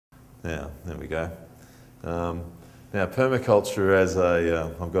Yeah, there we go. Now, permaculture as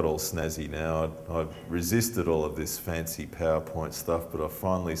a, I've got all snazzy now. I've resisted all of this fancy PowerPoint stuff, but I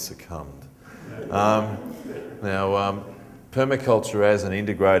finally succumbed. Now, permaculture as an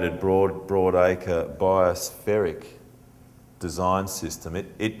integrated broad-acre biospheric design system,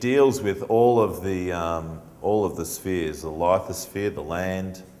 it deals with all of the spheres: the lithosphere, the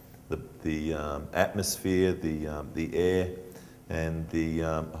land, the atmosphere, the air, and the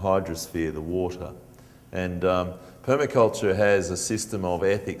hydrosphere, the water. And permaculture has a system of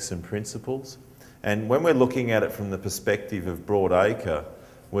ethics and principles. And when we're looking at it from the perspective of broadacre,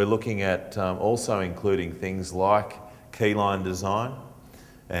 we're looking at also including things like keyline design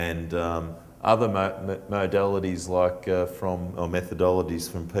and other modalities like or methodologies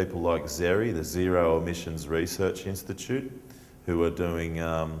from people like ZERI, the Zero Emissions Research Institute, who are doing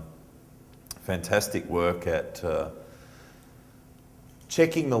fantastic work at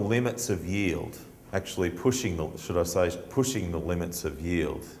checking the limits of yield, actually pushing the limits of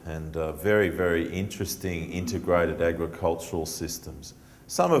yield, and very, very interesting integrated agricultural systems.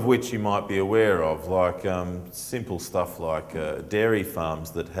 Some of which you might be aware of, like simple stuff like dairy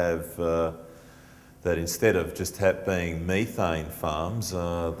farms that have, that instead of just being methane farms,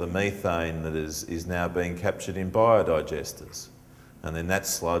 the methane that is now being captured in biodigesters. And then that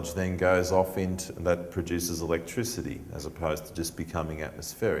sludge then goes off into, that produces electricity as opposed to just becoming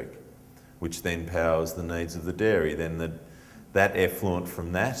atmospheric, which then powers the needs of the dairy. Then that effluent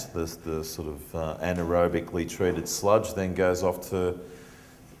from that, the sort of anaerobically treated sludge, then goes off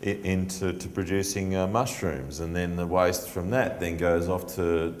into producing mushrooms, and then the waste from that then goes off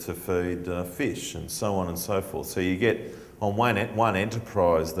to feed fish, and so on and so forth. So you get on one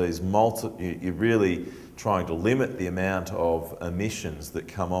enterprise these you're really trying to limit the amount of emissions that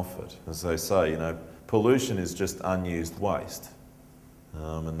come off it. As they say, you know, pollution is just unused waste,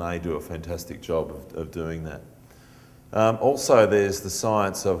 and they do a fantastic job of doing that. Also, there's the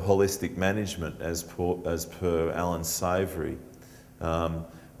science of holistic management, as per Alan Savory,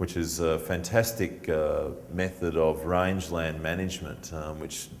 which is a fantastic method of rangeland management,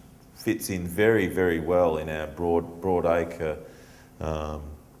 which fits in very, very well in our broadacre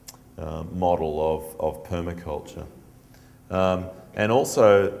model of permaculture. And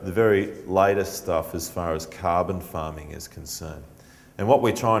also the very latest stuff as far as carbon farming is concerned. And what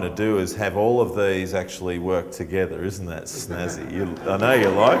we're trying to do is have all of these actually work together. Isn't that snazzy? I know you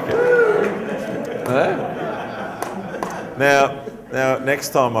like it. Now, next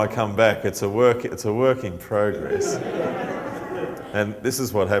time I come back, it's a work in progress. And this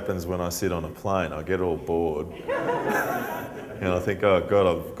is what happens when I sit on a plane. I get all bored. And I think, oh God,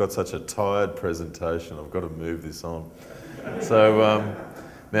 I've got such a tired presentation. I've got to move this on. So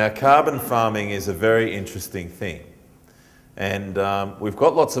now carbon farming is a very interesting thing. And we've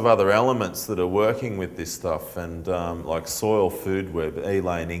got lots of other elements that are working with this stuff, and like soil food web,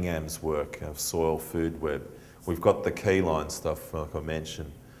 Elaine Ingham's work of soil food web. We've got the keyline stuff, like I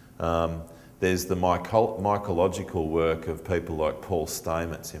mentioned. There's the mycological work of people like Paul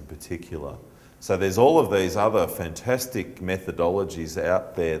Stamets in particular. So there's all of these other fantastic methodologies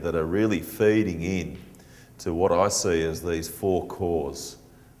out there that are really feeding in to what I see as these four cores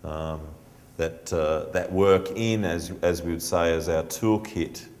that work in, as we would say, as our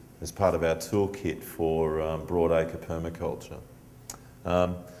toolkit, as part of our toolkit for broadacre permaculture.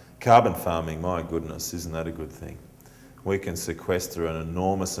 Carbon farming, my goodness, isn't that a good thing? We can sequester an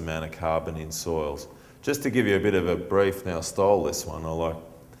enormous amount of carbon in soils. Just to give you a bit of a brief, now I stole this one,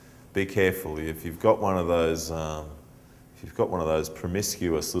 be careful if you've got one of those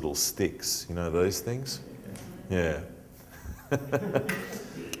promiscuous little sticks, you know these things? Yeah.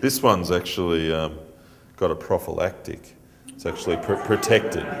 This one's actually got a prophylactic. It's actually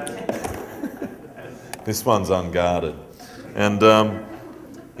protected. This one's unguarded. And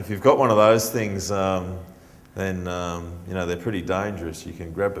if you've got one of those things, then you know, they're pretty dangerous. You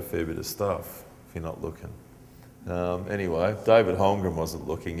can grab a fair bit of stuff if you're not looking. Anyway, David Holmgren wasn't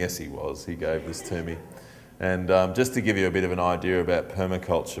looking. Yes, he was. He gave this to me. And just to give you a bit of an idea about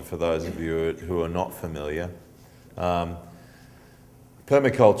permaculture for those of you who are not familiar,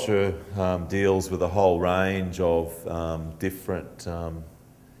 permaculture deals with a whole range of different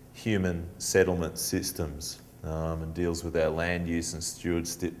human settlement systems and deals with our land use and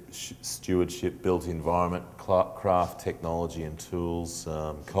stewardship, built environment, craft, technology and tools,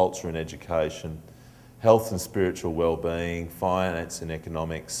 culture and education, health and spiritual well-being, finance and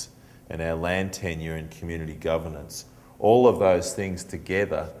economics, and our land tenure and community governance. All of those things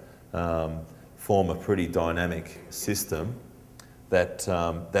together form a pretty dynamic system that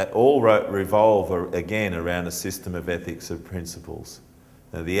all revolve, again, around a system of ethics and principles.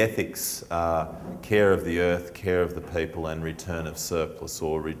 Now, the ethics are care of the earth, care of the people, and return of surplus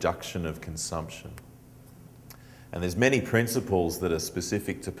or reduction of consumption. And there's many principles that are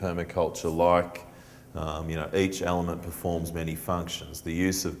specific to permaculture, like each element performs many functions. The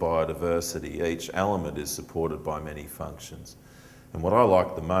use of biodiversity, each element is supported by many functions. And what I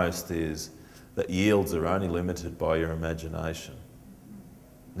like the most is that yields are only limited by your imagination.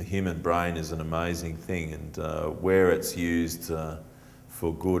 The human brain is an amazing thing, and where it's used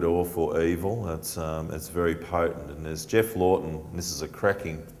for good or for evil, it's very potent. And as Jeff Lawton, and this is a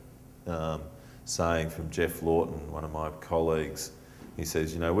cracking saying from Jeff Lawton, one of my colleagues, he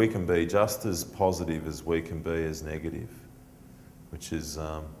says, we can be just as positive as we can be as negative, which is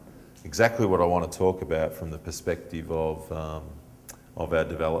exactly what I want to talk about from the perspective of our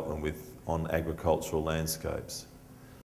development on agricultural landscapes.